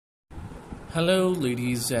Hello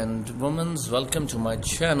ladies and women, welcome to my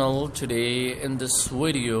channel. Today in this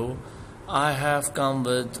video I have come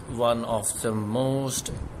with one of the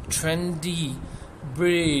most trendy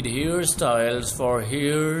braid hairstyles for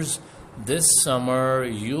hairs. This summer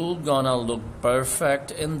you're gonna look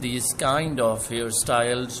perfect in these kind of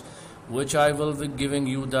hairstyles, which I will be giving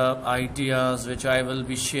you the ideas, which I will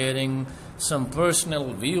be sharing some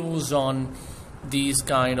personal views on these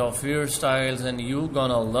kind of hairstyles, and you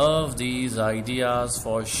gonna love these ideas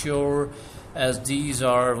for sure, as these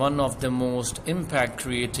are one of the most impact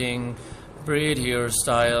creating braid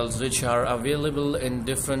hairstyles which are available in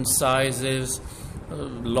different sizes,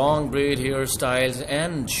 long braid hairstyles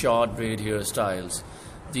and short braid hairstyles.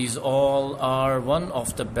 These all are one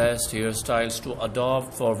of the best hairstyles to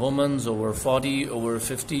adopt for women over 40, over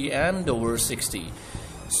 50 and over 60.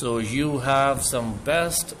 So you have some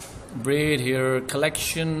best braid hair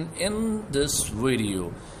collection in this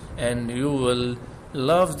video, and you will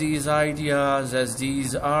love these ideas, as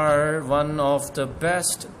these are one of the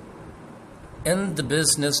best in the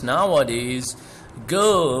business nowadays.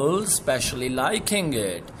 Girls especially liking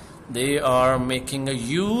it. They are making a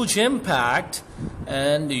huge impact,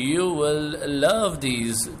 and you will love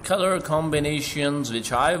these color combinations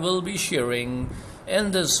which I will be sharing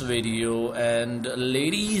in this video. And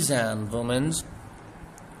ladies and women,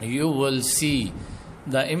 you will see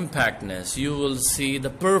the impactness, you will see the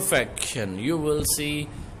perfection, you will see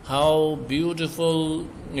how beautiful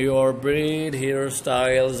your braid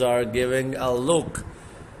hairstyles are giving a look.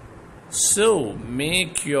 So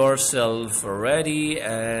make yourself ready,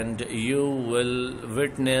 and you will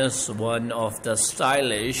witness one of the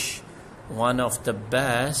stylish, one of the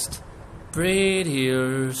best braid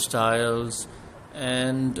hairstyles,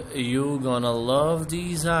 and you gonna love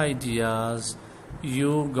these ideas.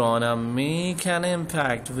 You gonna make an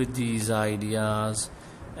impact with these ideas.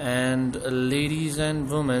 And ladies and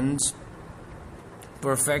women,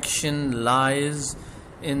 perfection lies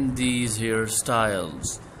in these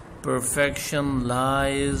hairstyles. Perfection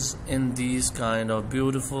lies in these kind of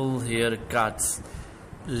beautiful haircuts,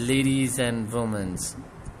 ladies and women.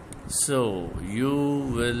 So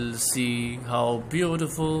you will see how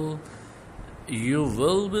beautiful you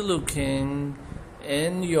will be looking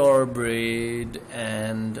in your braid,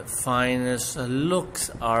 and finest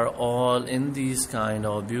looks are all in these kind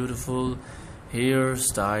of beautiful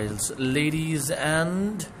hairstyles, ladies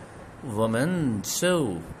and women.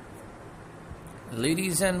 So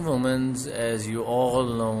ladies and women, as you all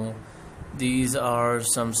know, these are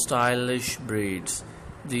some stylish braids.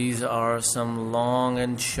 These are some long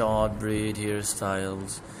and short braid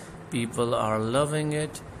hairstyles. People are loving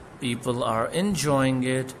it, people are enjoying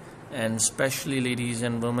it, and especially ladies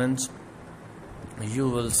and women, you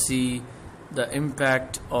will see the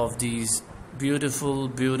impact of these beautiful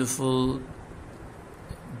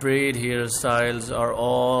braid hairstyles are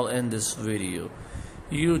all in this video.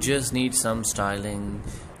 You just need some styling,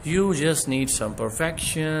 you just need some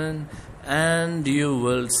perfection, and you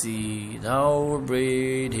will see how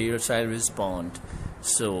braid hairstyle respond.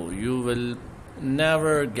 So you will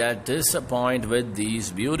never get disappointed with these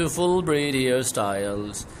beautiful braid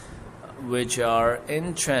hairstyles which are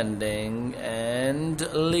in trending. And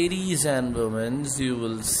ladies and women, you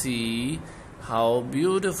will see how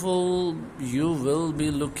beautiful you will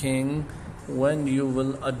be looking when you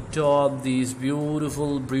will adopt these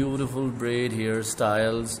beautiful braid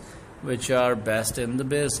hairstyles, which are best in the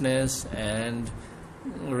business. And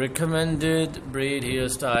recommended braid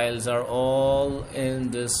hairstyles are all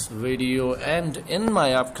in this video, and in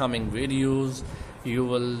my upcoming videos you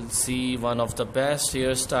will see one of the best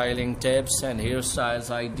hairstyling tips and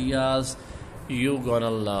hairstyles ideas you gonna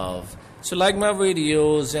love. So like my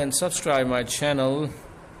videos and subscribe my channel.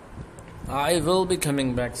 I will be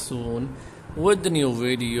coming back soon with the new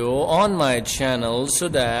video on my channel, so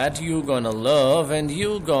that you gonna love and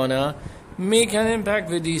you gonna make an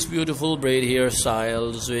impact with these beautiful braid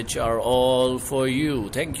hairstyles which are all for you.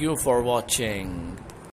 Thank you for watching.